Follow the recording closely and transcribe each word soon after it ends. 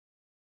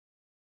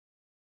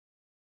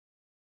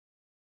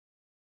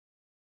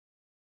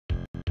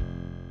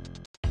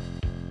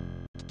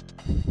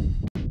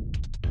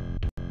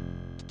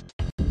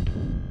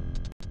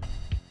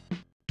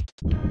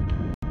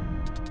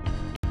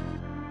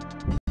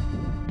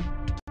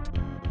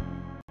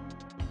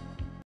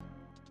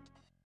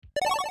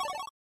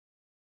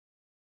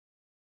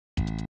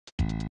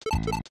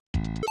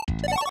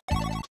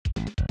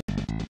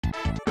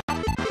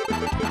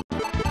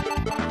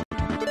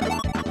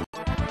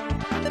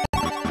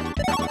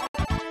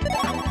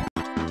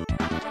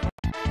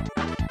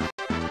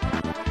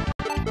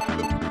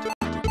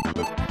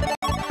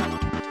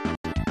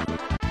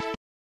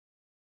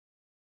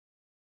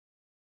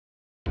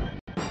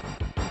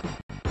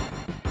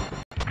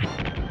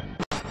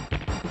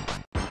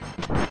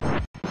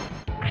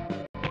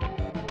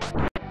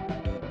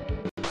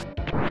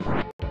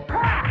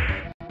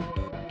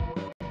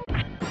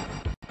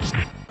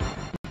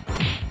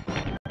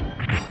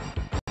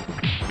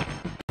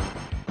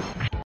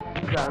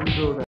残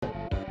像だ。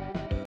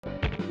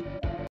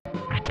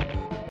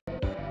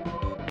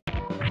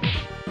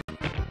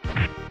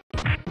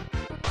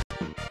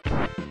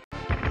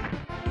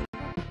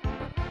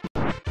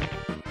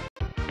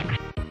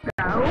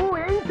打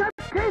演作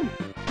権、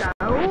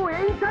打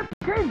演作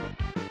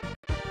権。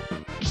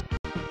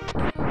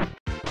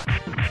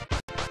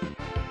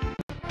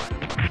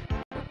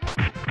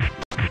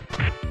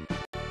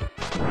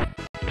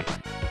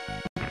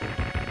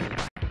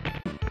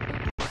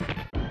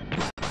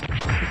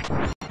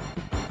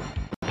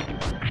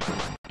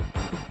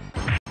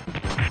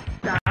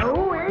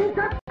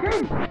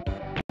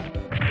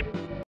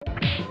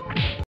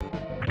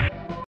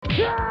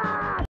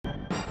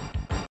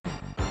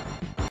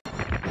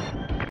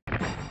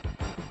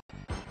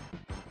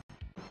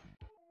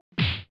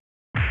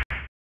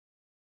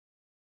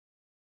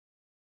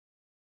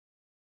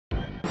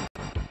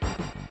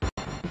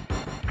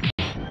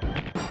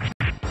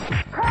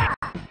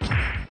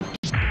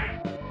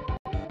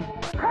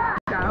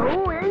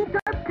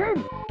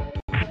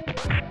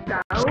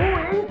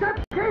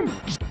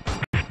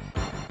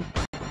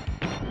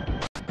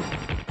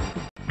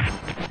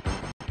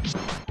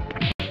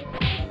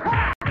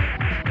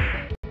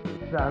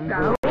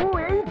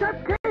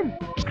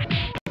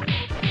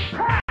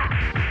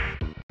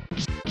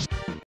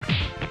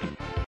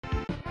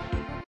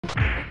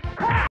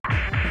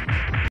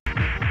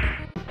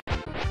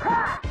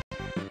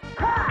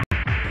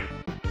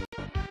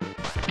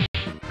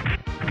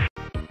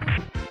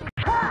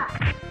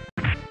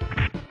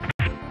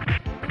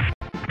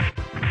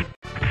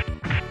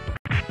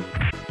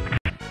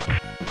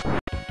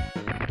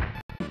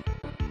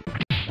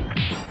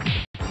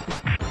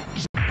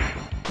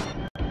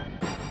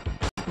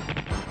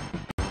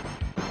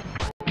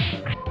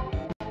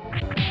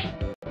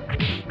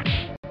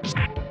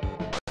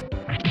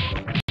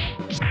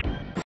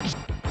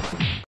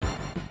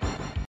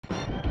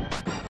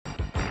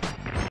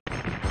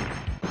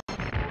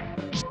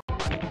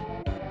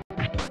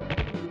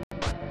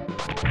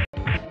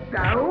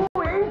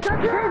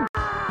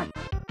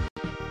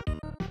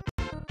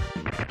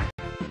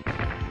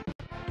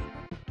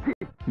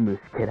虫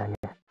けらが。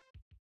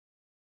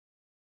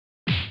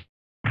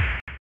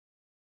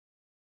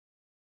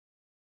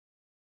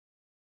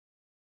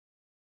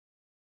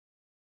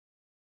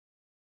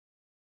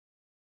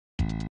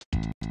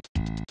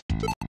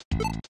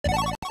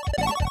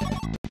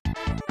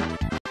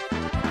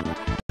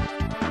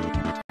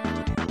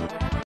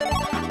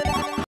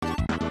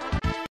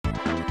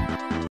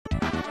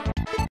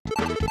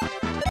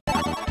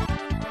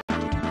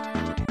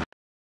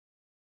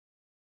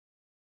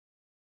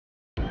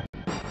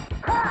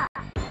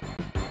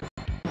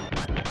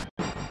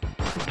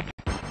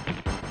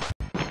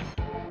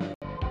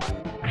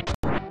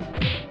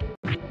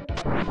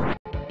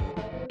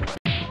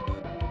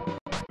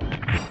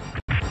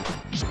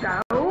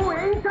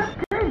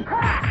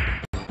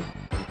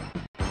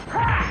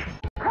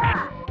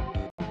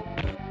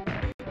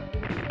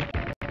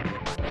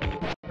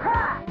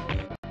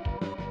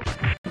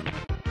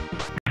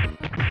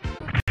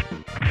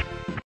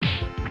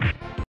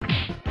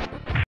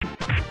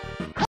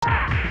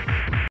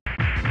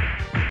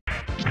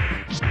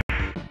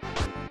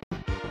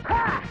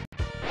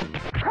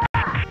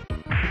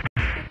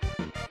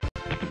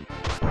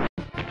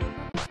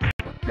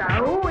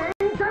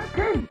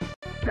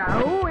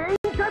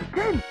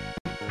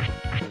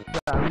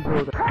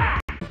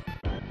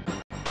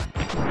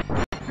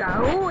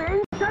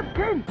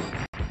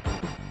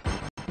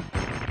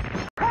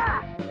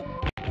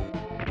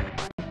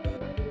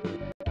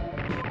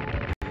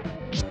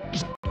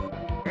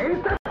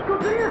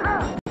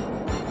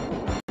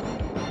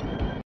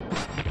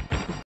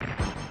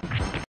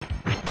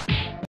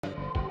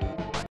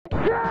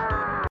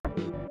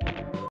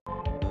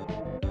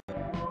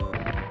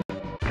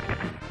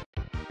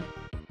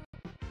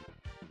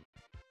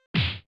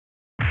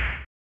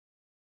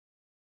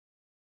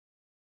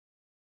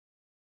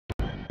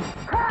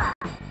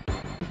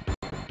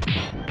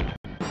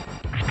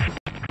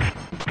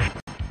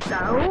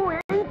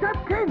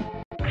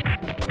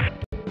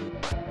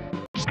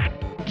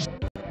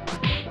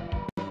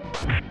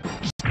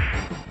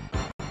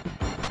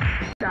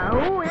打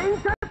演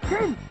作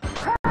権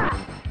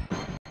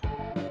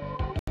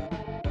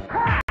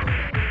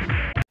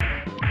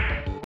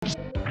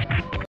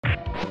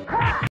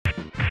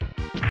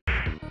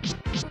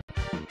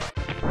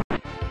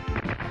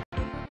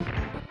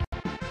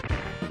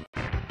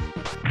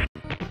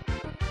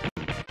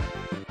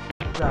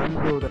残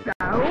像だ。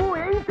打応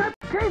演殺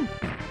剣。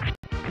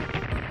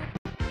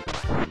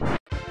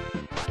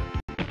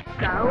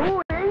打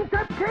応演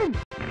殺剣。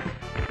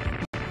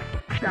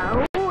打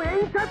応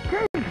演殺剣。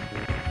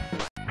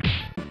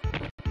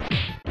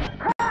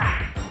はあ。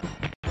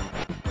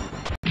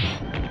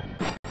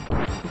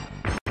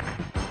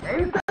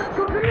演殺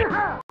黒竜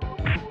派。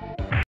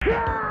ひゃ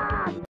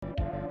ー。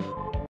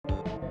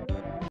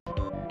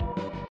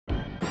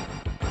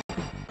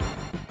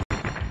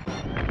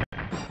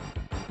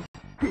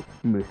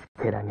虫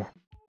けらが。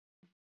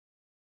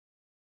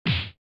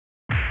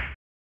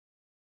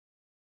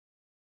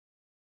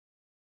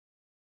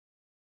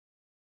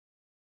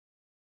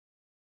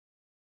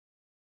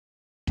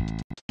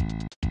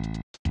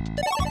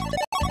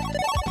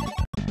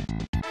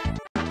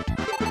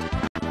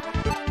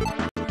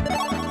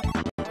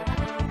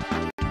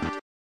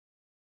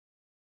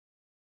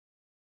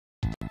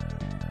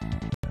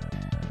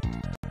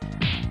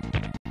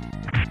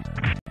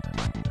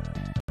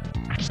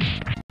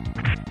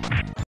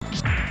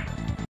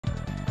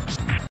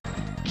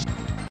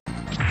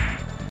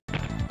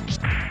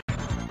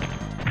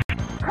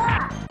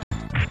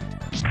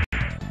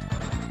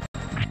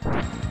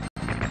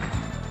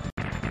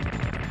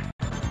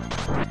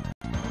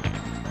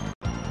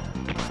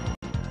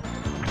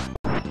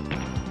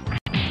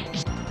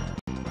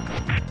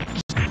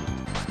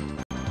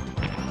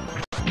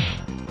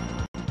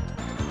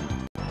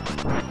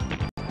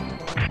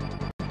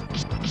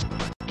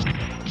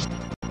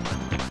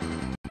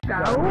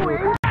打応演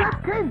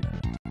殺剣。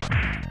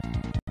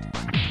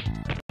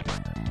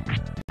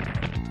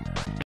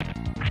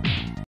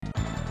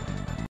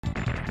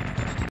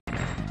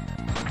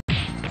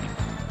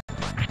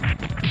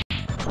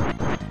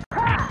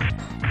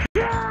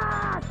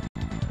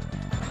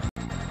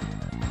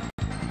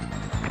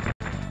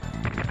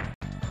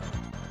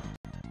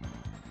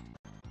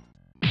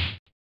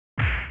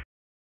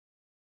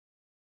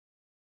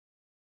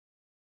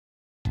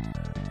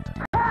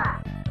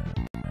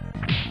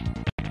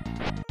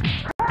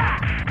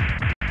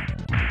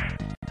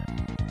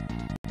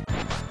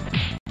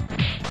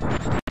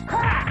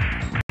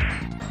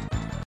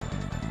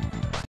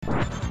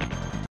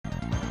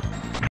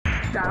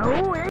打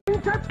応演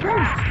殺剣。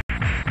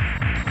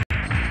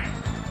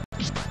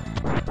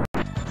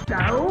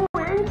打応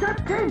演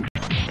殺剣。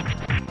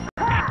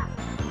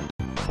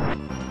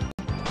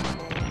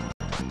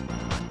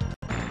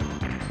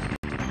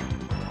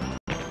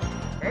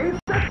演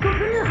殺黒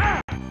竜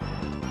派。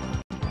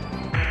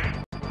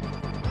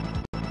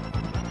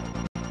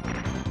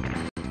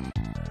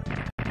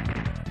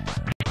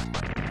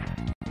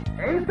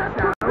演殺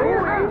打応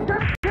演殺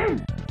剣。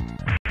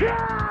ひゃ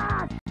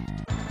ー。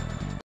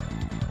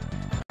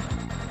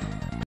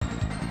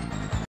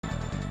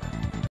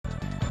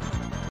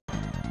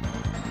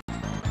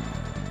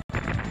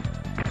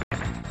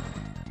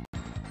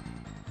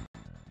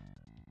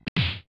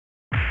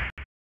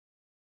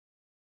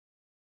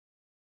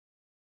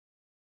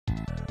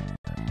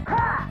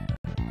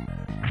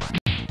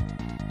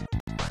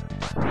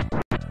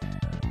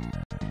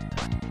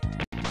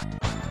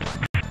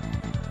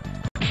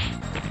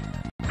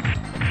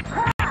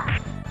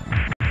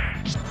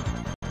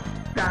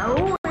打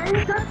応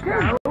演殺剣。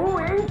打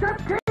応演殺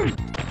剣。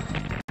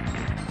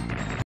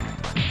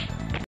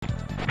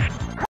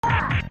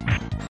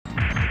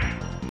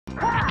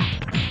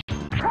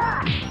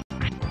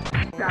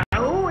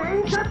打応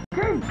演殺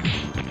剣。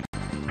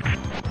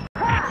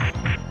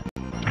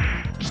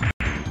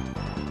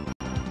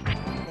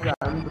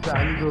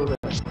残像だ。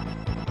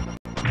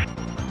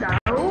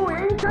打応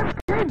演殺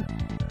剣。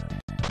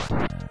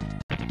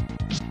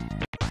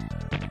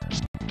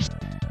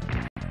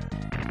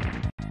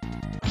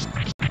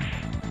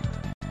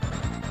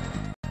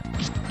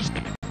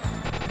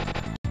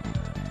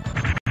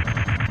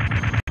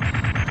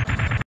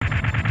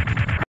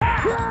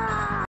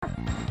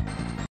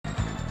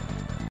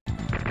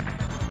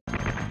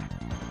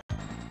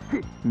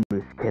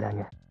虫けら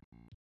が。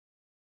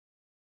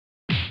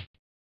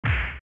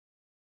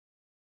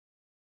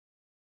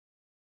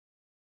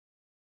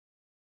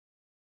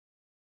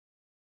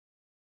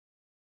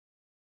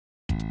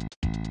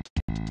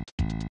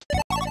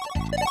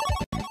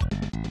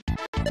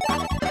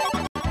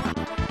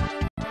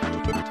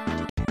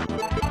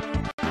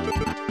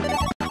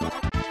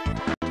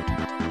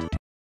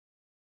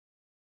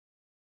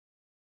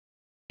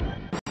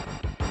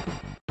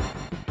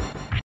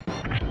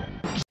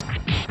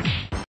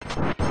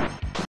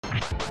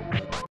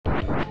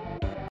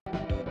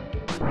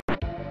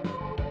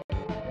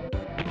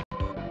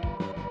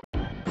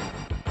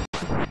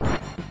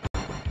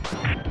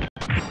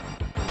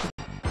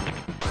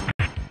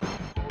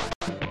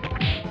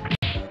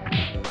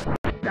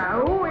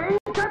打応演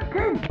殺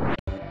剣。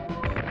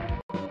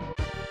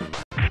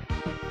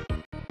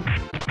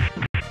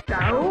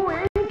打応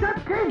演殺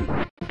剣。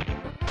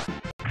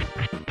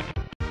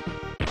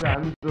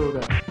残像だ。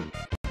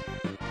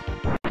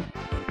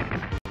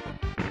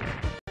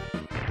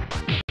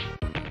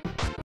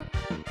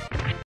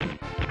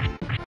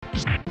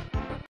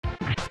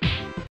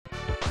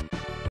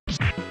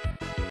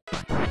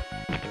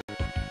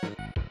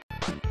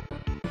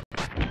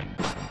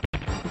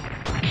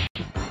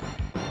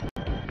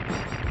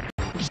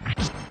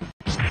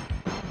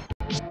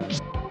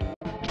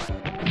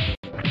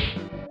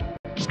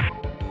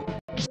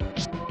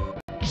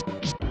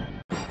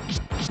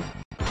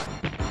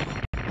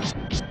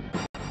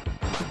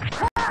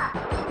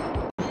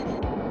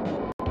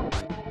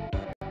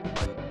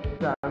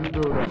残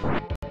像だ。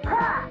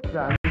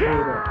残像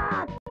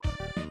だ。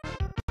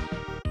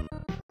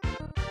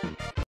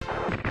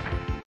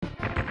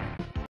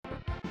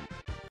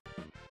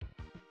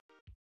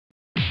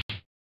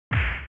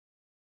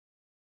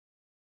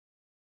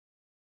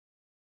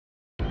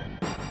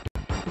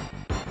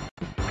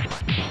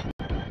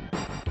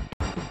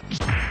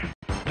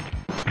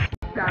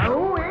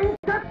Down and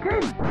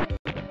captain.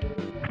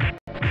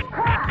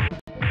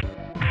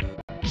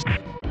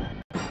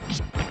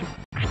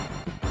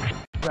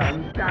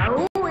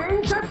 Down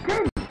and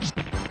captain.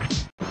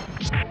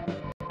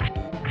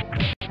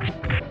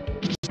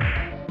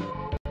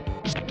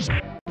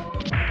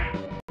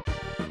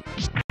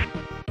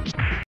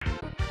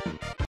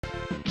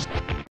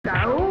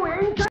 Down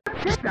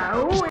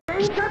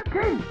and captain. Down and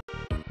captain.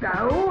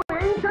 Down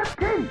and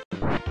captain.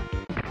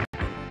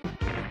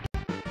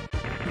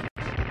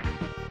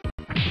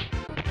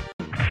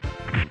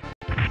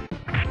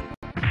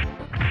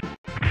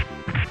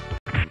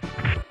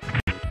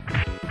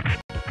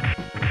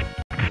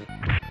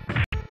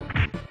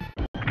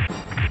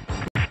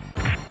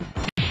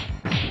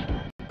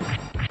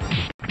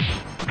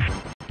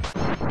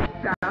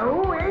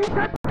 Down and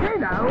captain.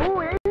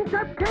 Down and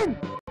captain.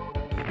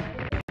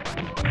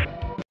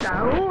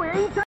 Down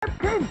and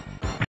captain.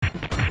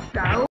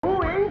 Down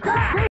and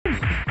captain.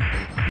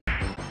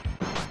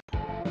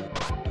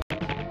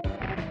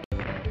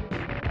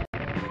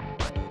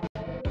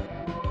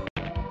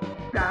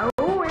 Down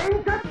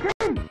and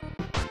captain.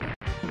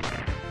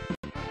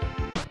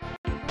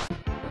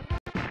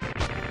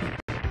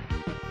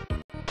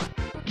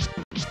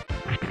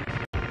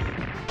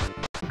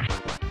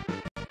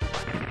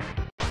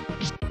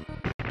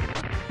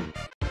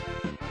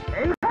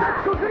 And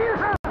back to clear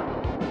her.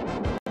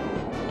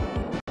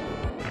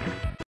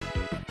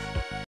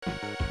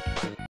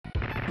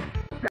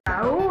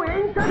 Down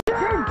and captain.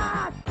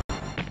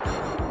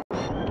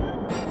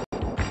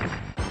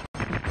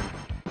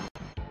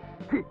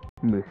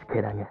虫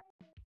けらが。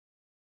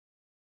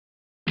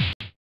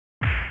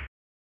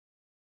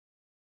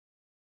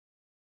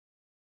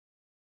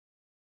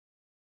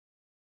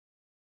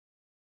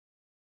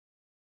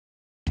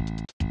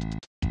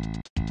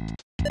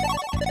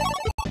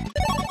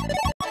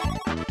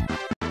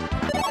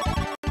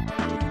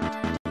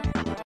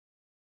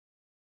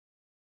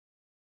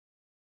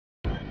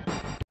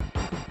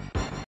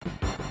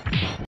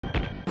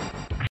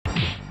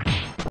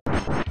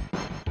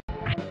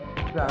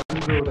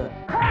残像だ。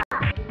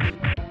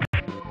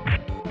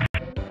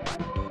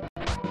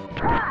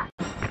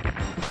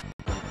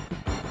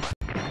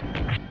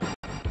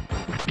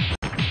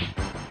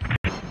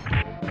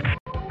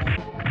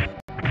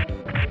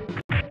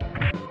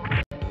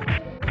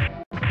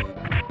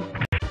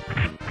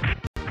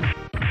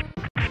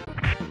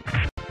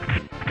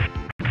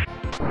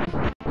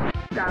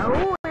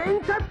Down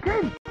and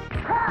captain.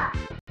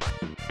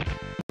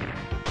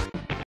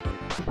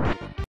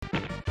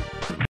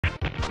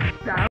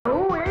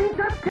 Down and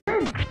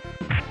captain.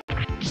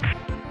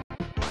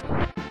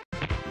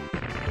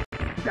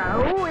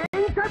 Down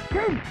and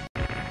captain.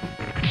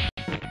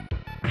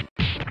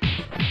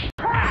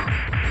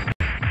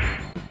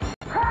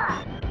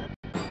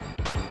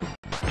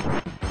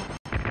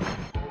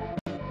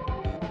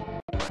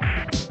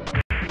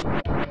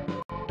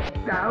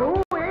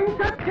 Down and captain. Down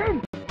and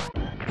captain.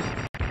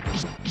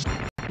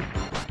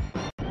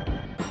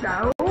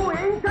 Down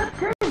and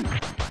captain.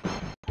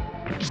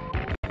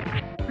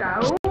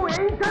 Down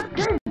and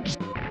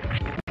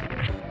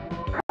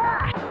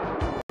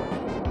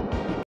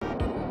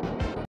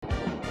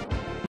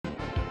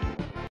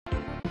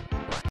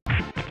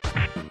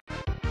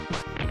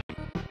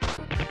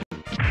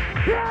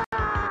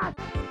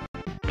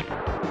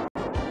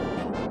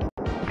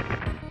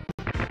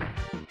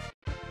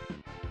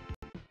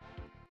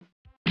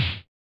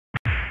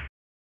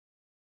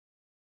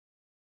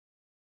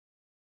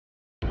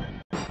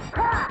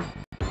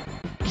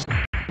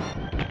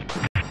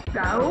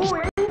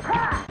Down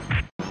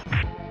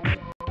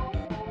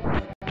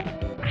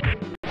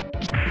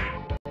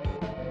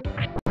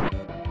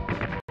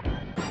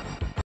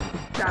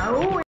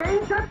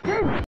and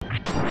captain.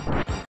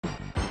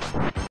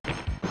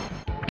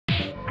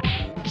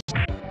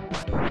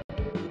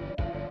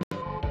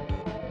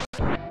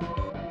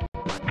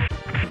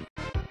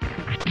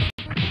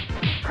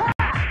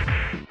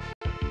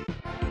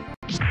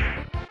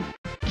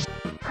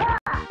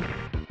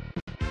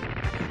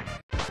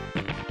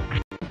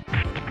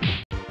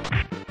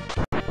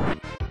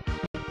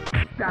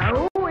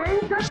 Down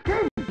and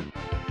captain.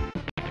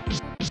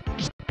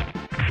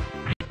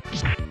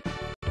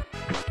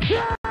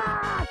 Yeah!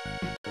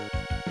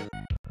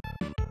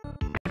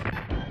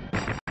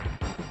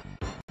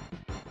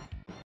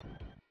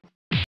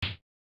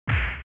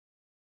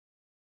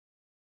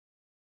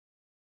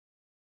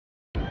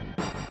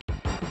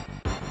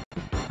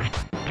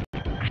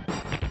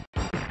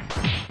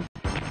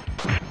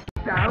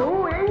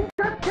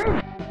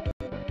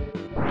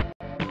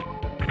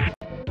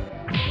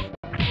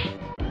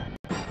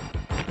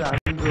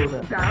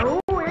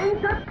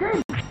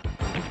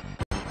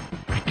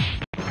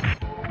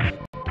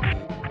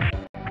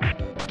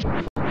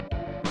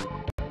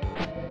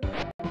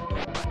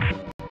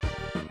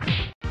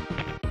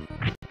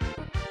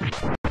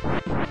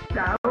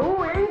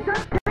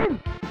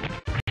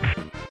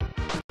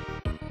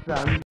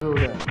 残像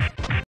だ。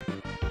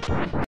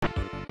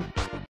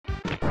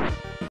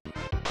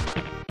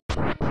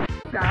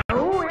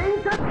Down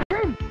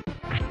entertain.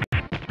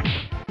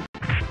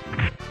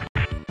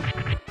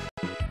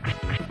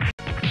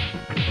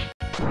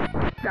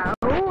 Down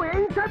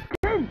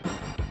entertain.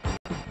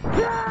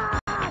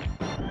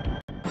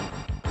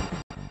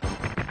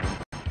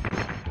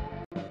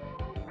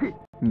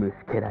虫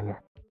けら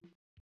が。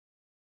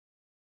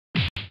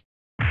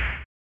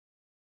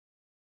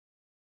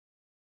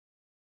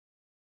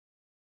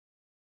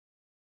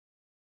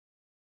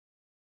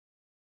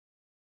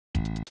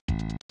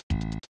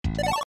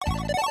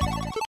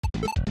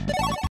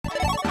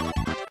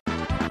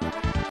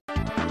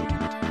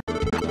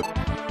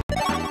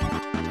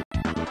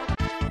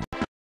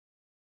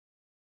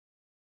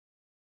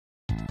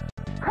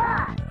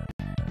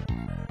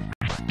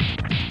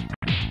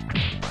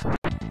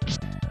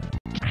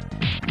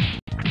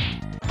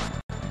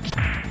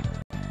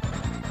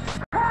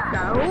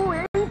Down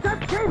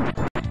entertain.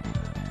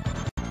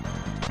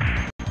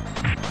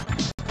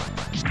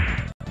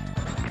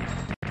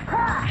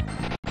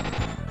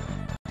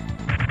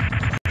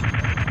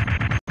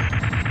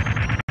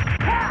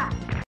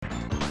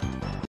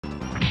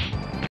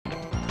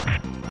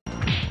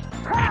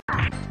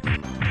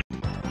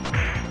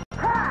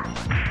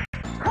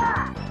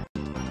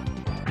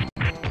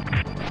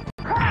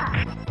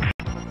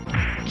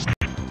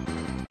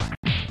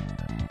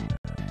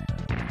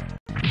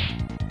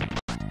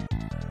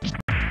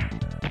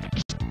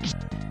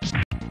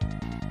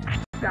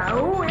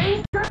 Down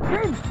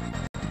entertain.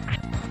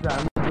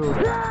 残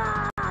像だ。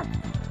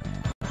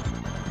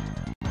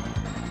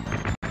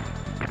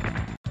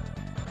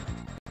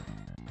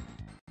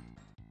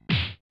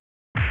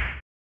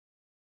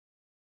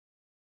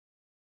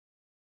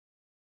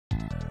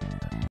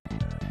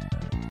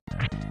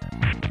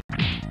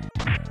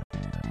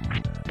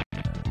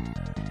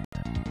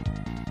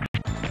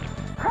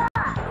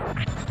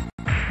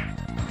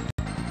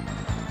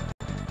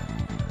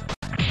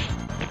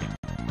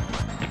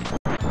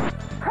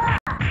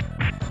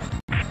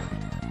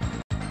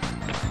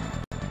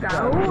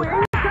Down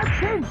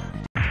entertain.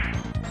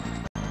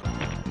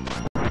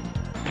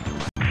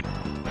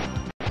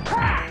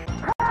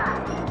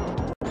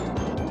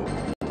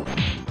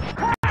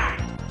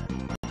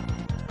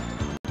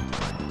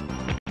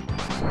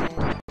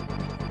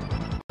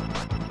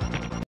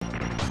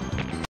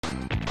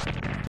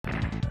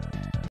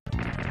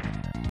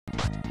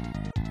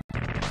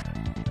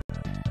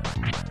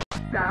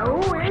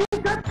 Down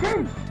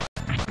entertain.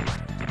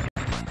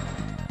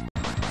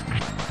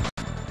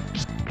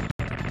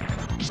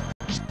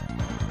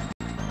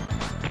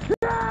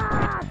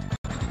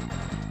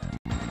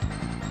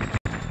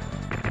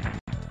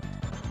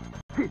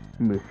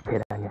虫け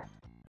らが。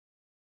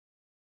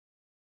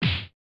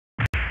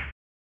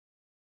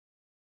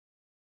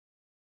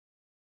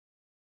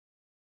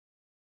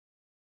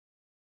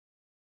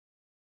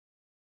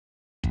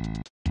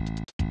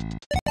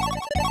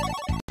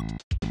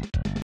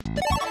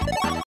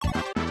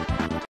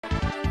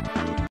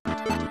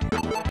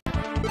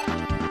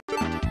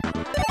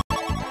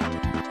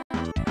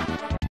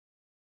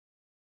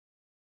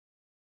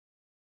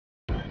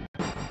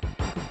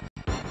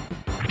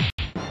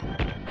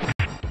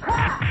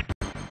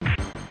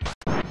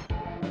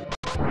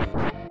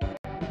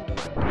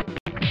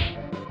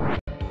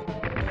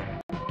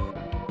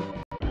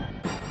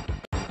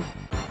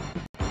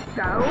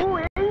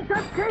Down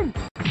entertain.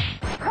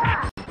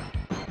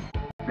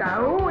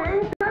 Down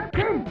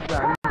entertain.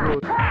 残像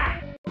だ。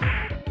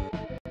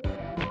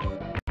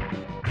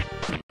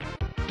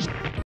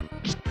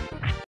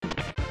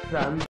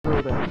残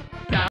像だ。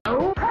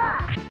Down.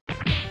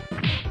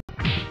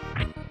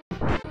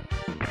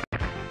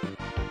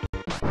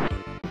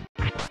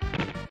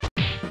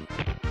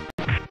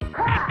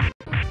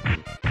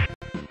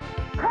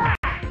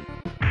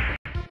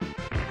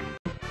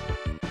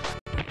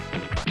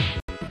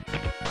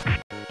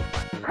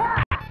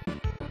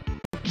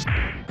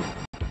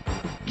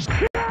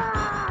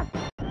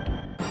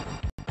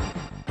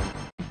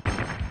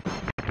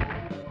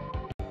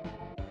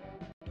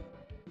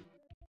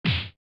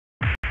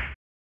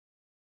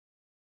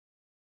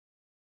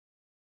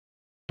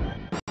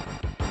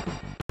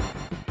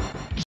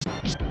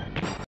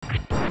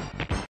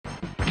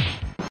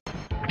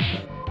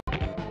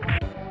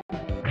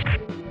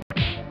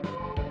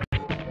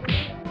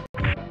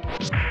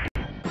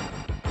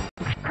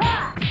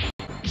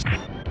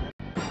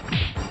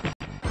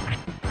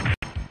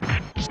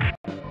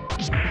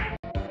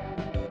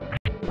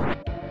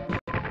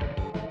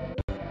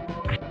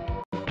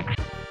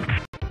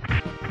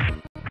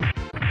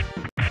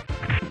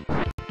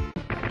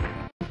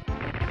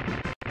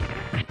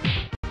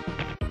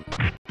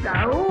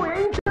 Down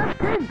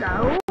entertain.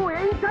 Down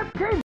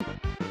entertain.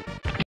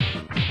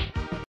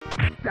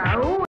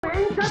 Down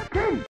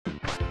entertain.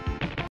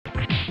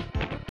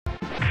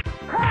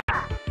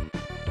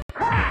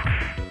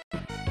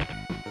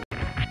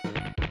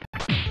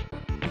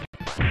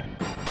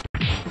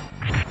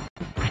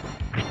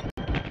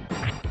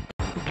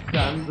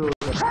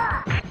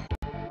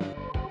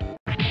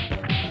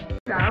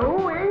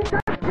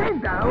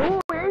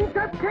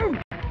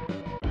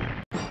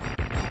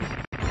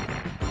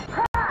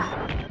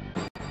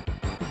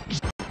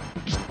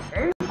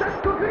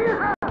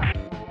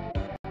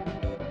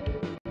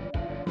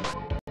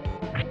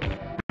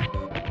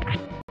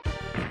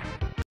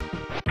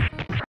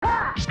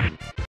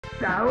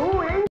 ダ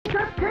オエンタ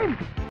ーテイン。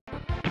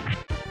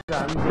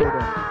残像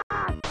だ。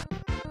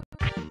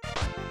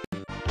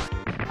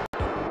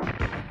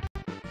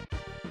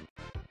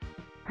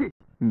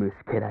虫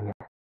けらが。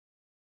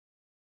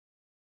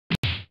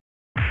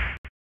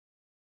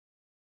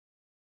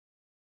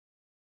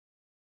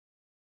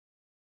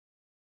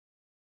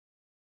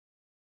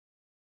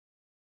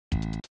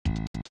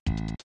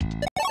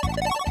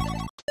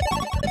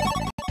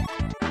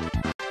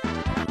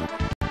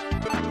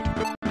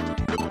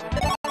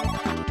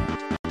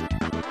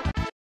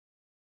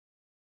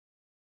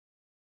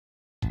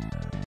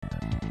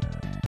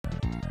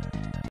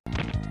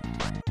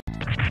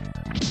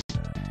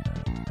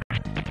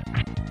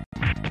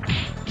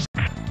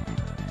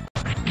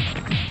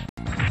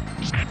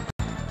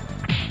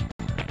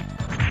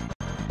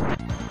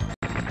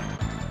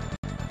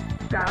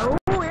ダオ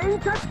エン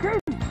ターテイ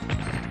ン。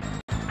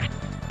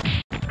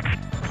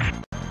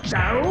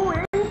ダオエ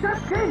ンタ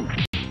ーテイン。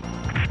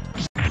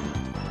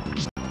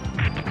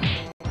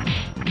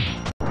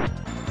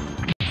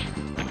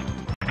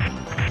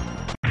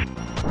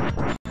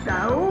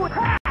ダオ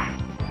ハ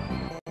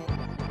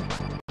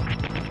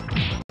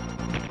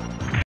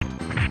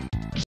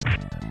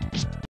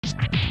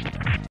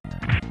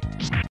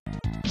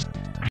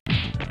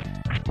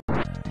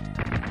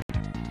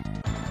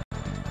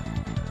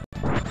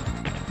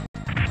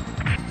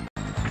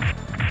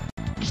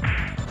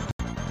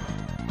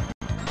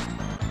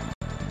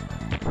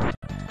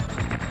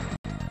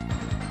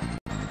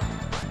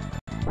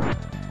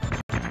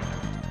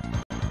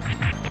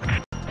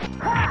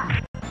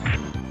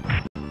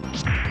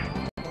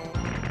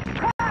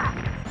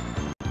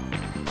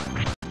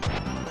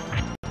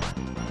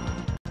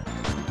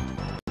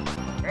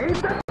エイ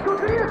タット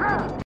クリア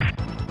ハ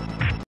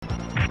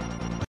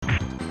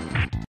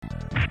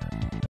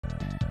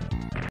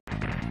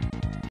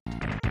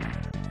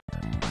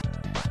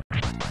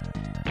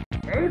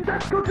エイタ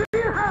ットク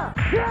リアハ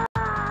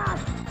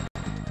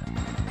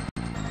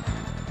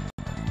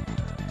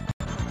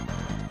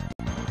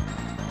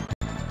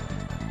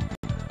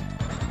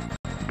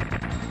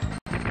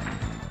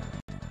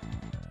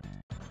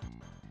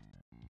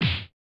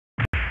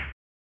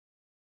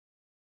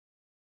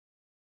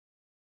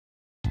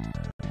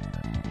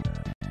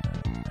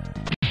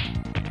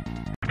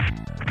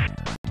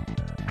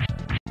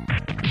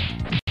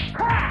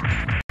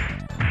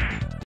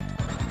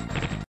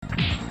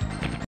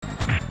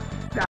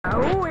ダ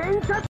オエ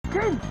ンター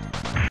テイン。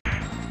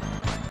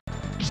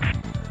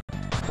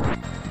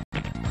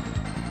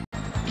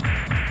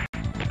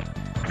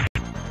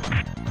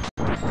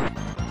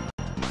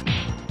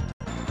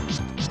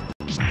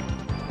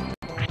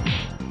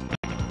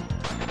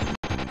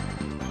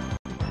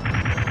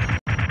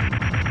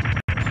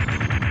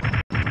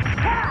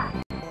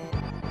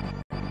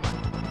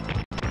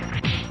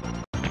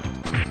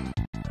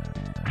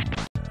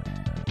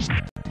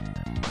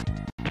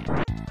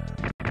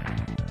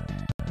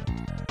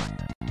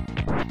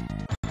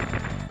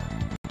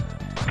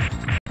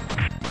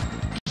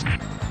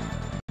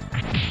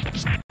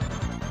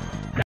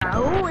ダ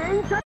オエ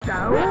ンタ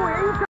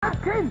ー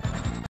テイン。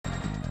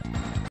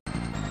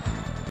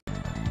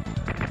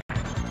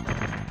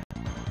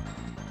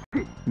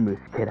虫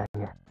けら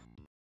が。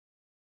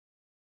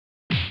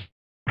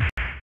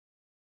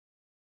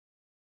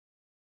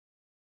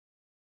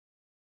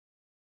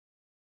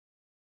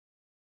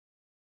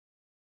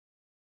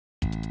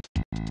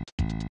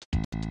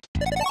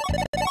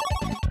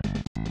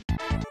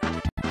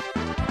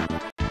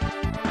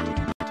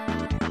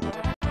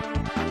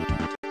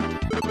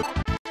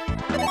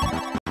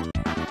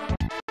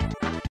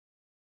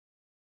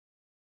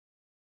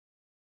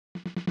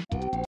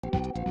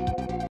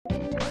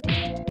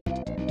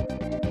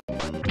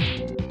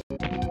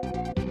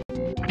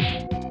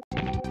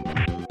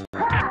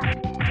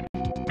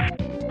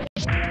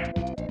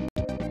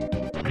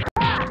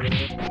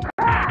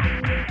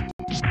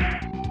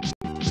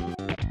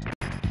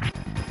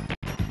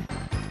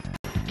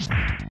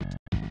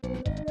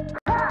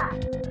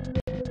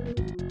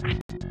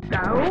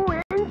ダオエ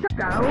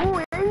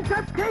ンタ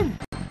ーテイン。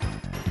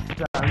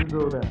残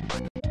像だ。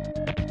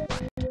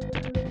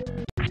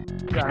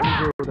残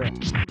像だ。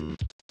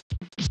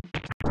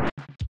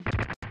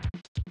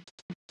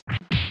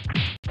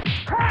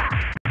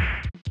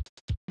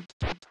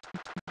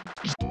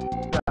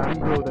残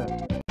像だ。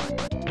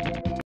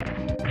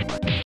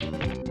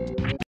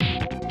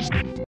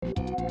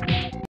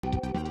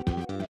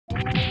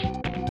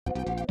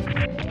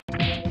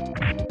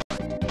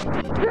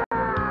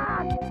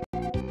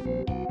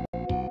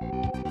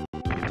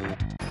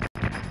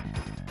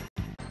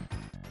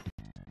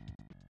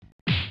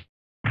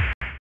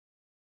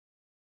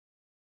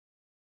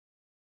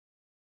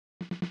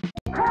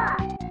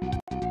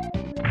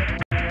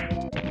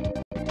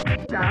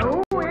ダ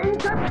オエン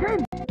ターテイ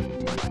ン。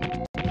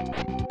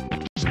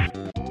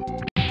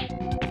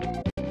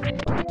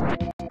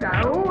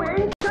ダオエ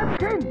ンター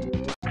テイン。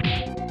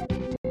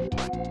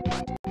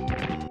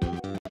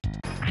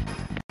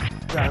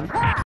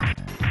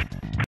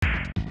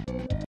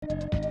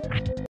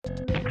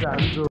残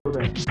像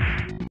だ。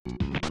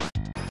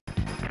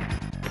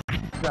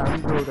残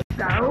像だ。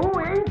ダウ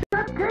ンエンタ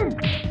ーテイン。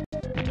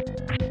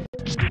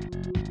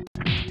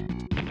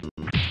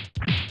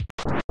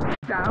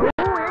ダウンエ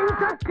ン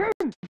ターテ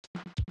イン。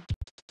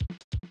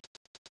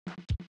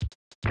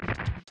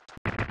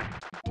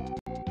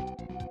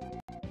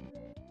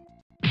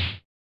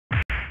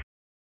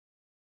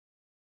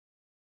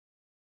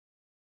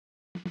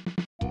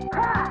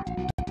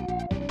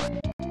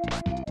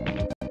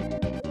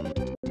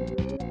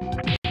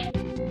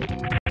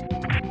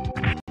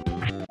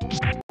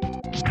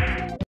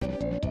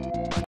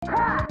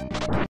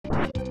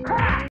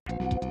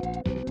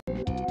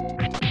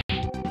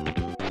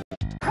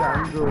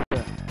残像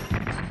だ。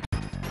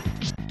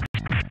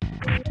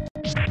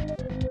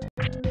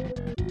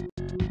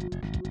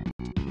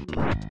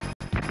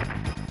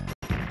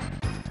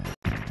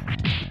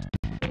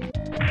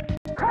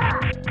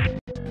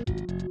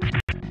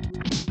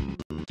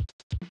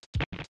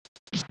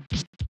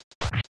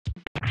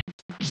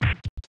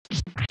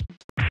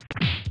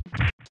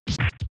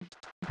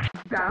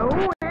ダウン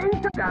エン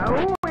ター、ダウ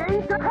ンエ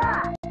ンター。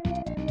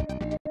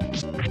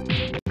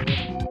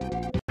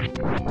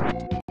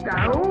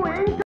ダウンエ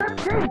ンター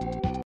テイン。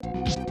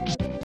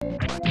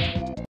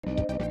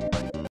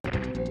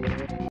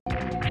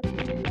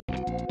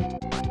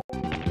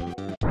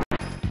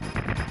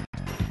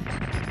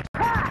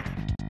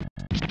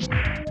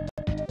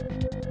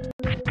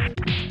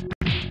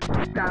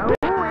ダウン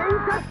エン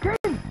ターテ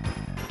イン。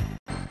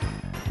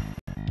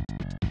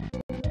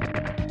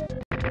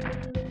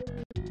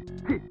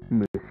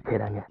虫け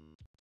らが。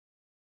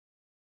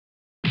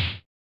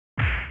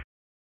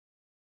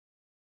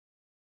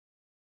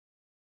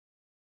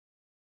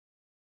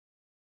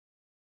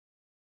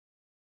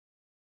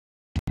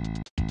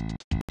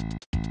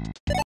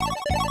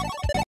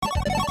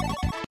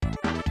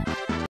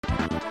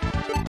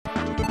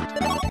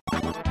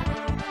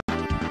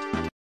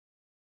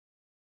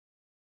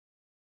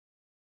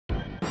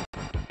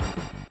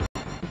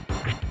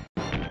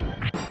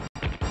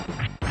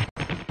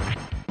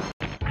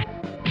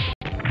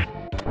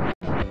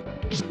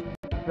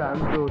残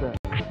像だ。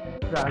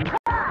残像。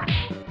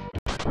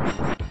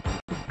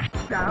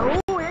ダウン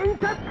エン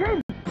ターテイ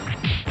ン。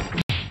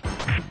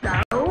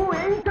ダウンエ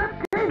ンター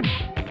テイン。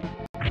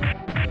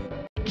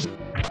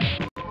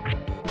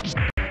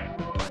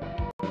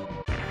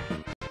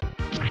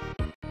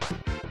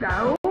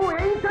ダウンエ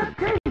ンター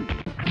テイン。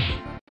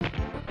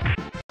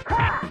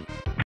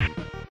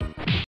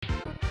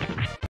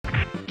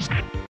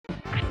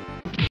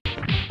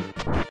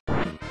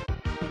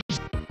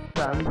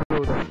残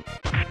像だ。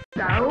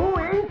ダウ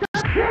ンエンタ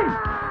ーテイン。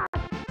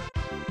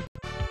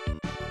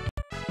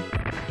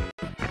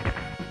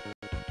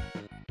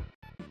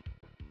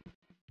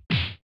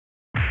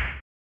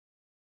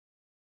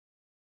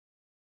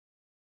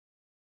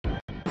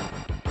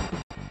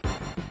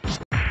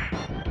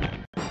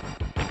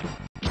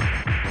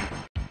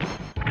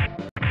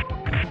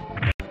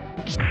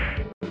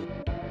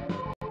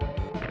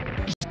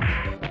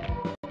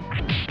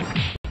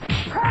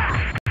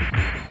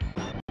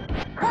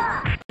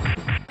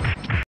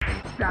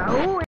ダウ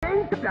ンエ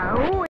ンター、ダウ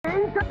ンエ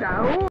ンター、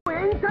ダウン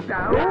エンター、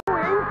ダウンエ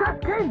ンター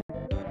テイン。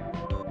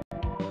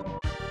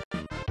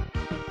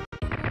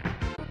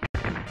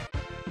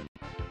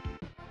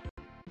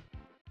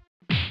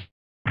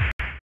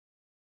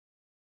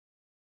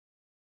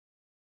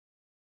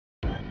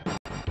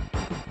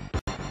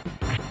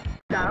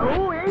ダウ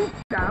ンエン、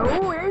ダウ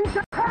ンエン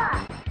ター、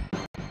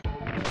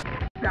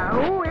ダウ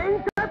ンエ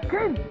ンターテ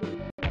イン。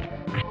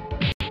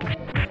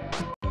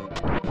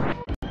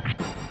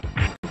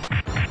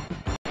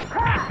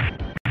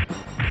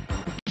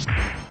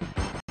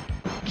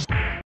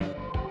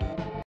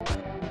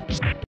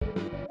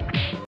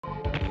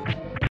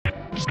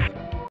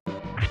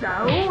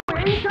ダウンエ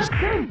ンター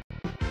テイン。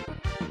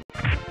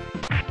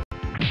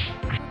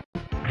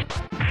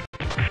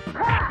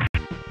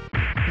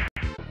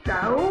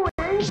ダウン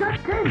エンター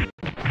テイン。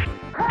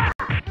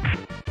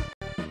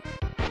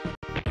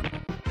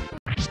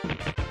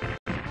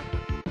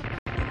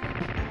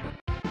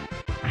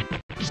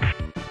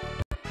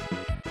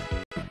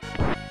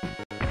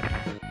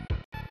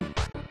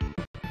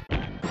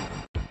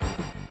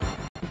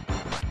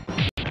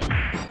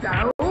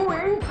ダウンエ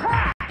ンタ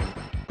ー。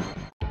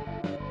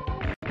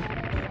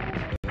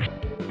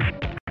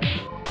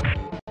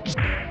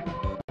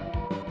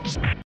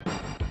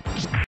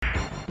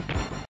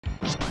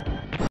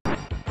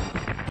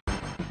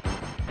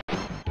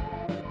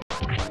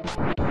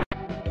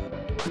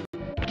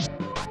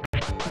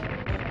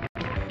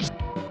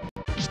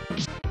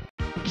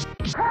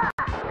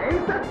エ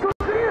ンタット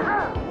クリア。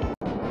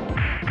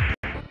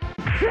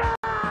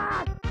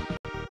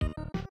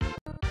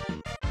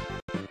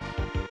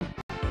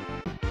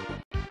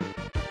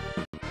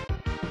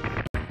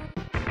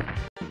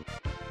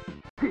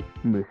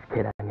虫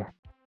けらが。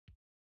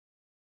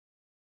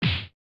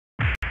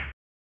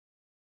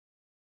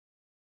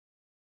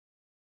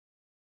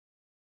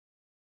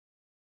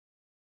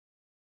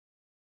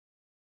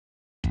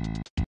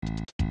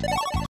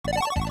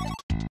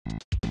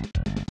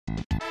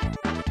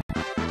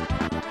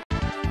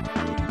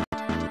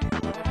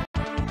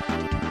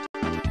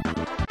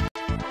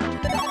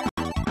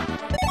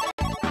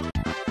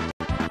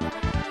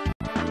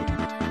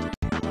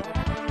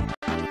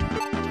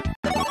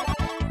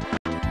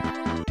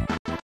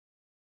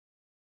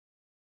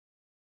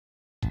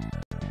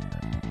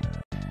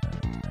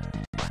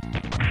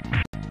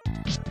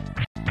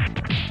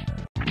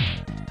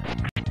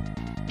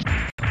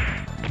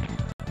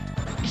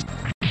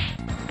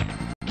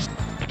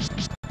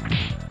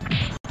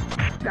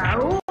打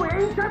応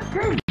援作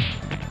戦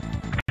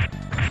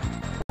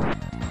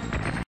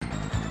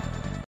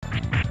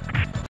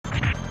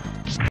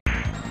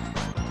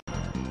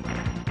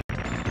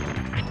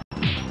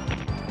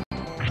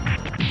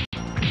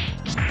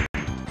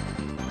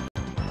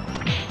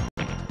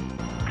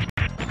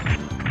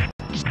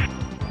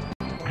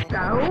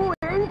打応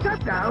援作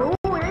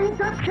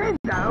戦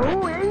打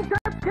応援作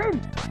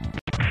戦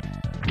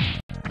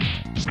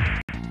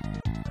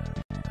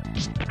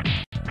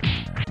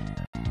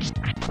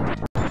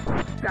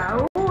打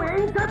応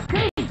援作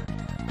戦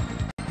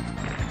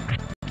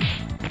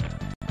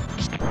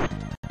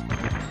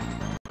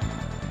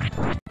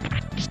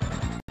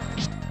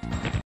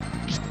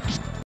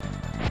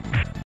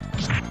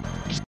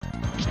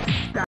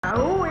打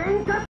応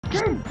援作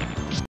戦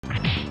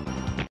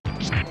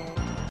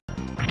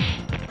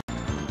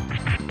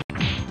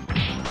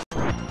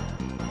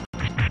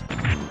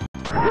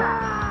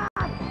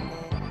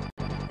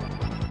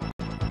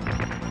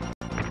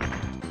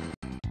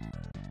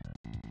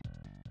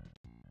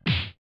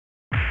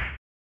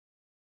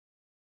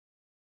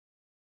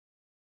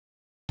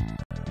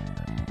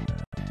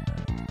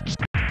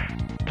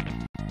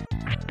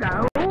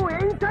打応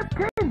援作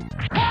戦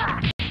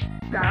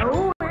打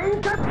応援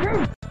作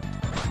戦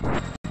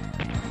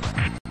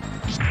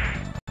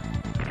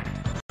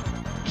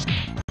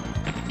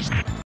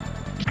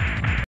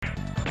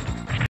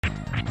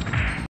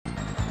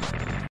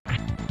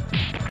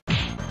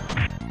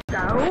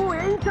打応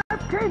援作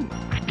戦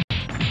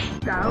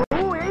打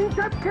応援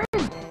作戦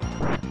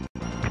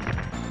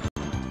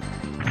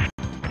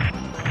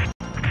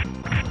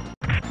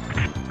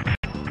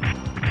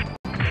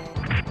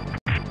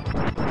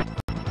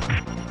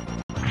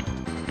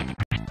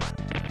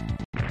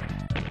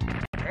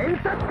演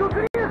作黒竜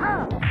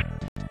派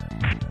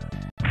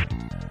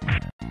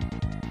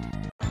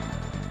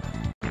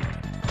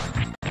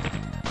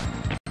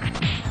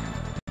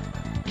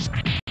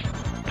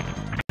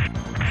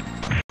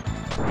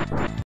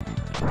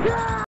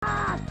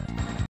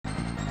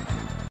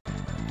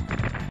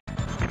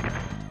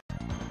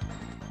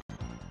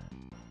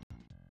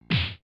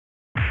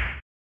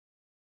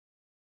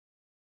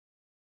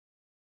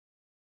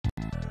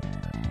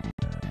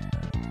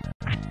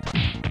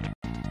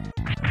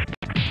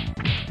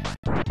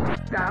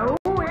打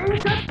応援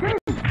作戦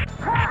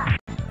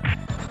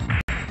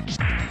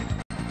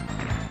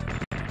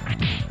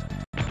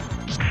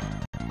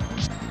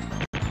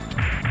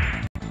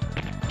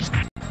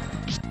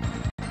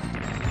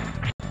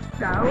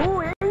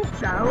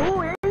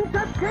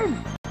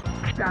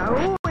打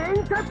応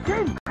援作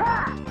戦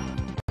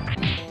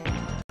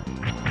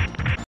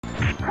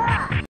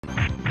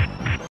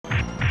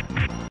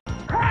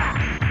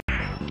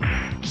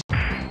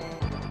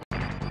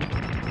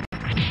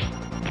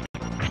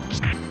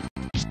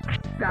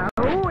打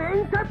応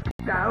援作戦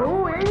打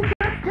応援作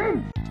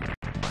戦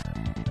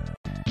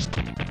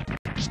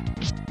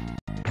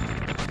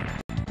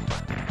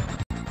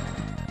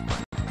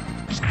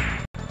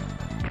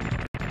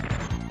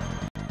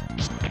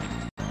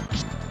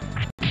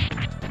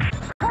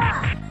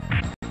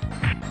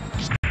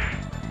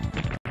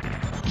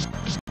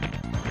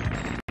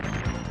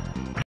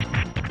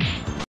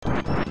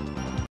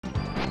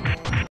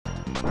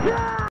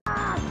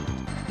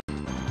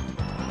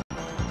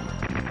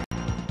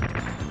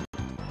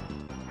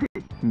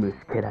虫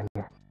けらに